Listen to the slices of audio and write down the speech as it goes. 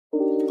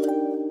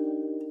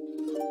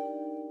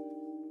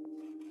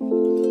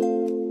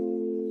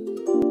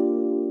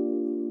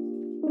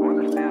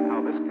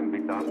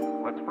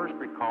let's first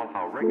recall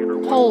how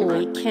regular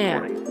Holy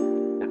camp.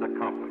 is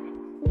accomplished.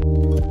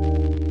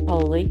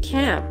 Holy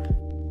camp.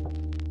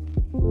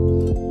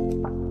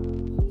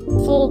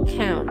 Full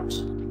count.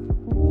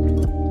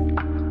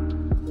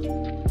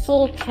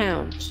 Full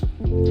count.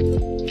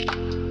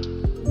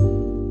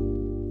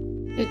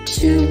 The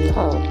two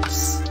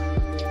popes.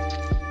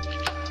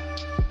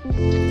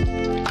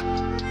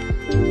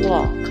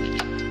 Walk.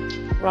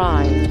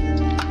 Ride.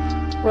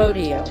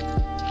 Rodeo.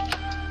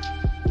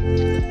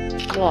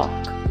 Walk.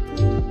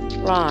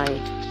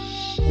 Ride.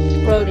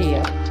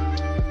 Rodeo.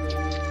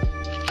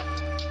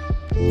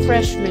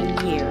 Freshman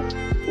year.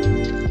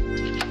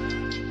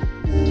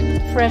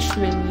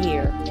 Freshman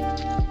year.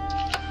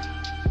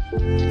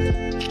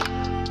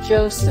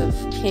 Joseph,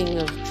 King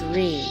of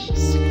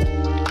Dreams.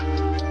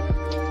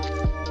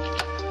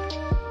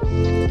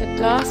 The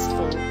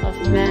Gospel of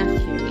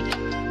Matthew.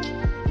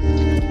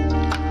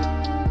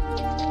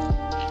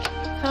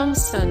 Come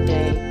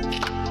Sunday.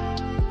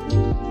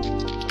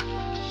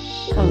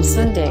 Come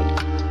Sunday.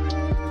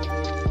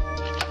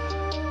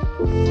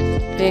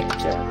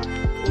 Victor.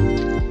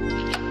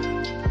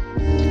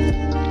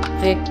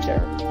 Victor.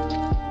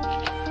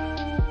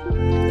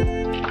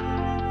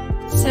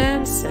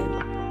 Samson.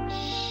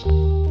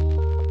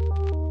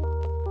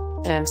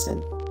 Samson.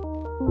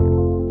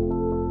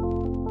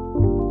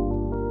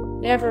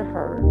 Never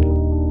heard.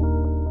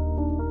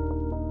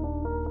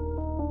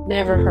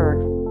 Never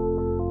heard.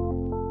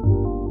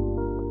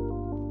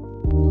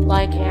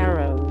 Like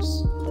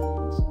arrows.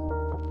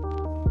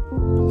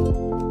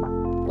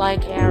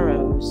 Like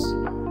arrows.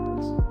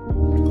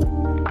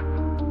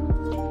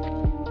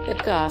 The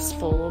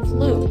Gospel of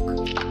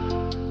Luke.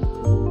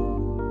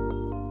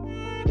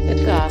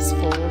 The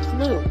Gospel of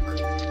Luke.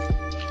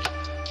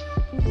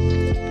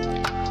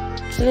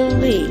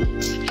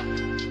 Delete.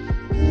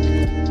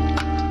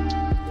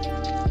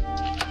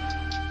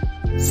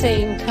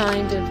 Same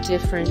kind of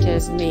different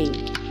as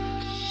me.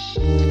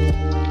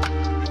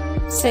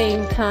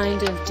 Same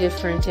kind of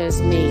different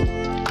as me.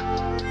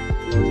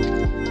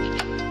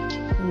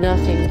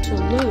 Nothing to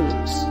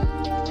lose.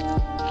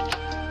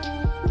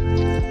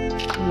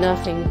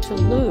 Nothing to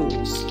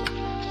lose.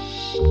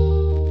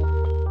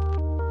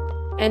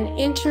 An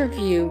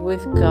interview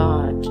with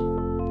God.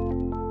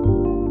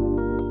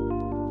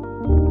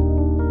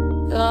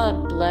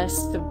 God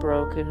bless the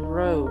broken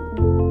road.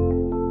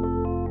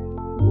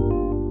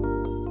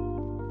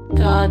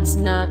 God's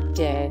not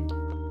dead.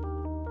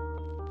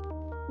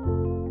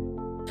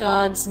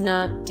 God's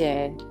not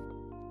dead.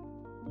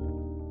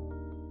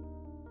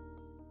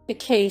 The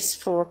case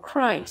for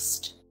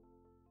Christ.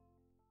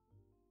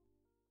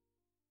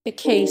 The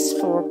case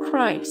for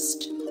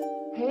Christ.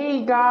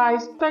 Hey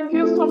guys, thank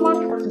you so much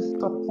for the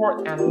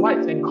support and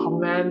likes and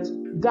comments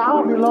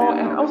down below,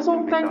 and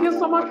also thank you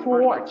so much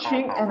for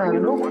watching, and I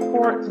look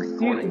forward to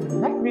see you in the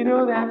next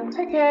video. Then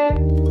take care.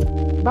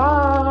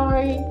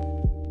 Bye.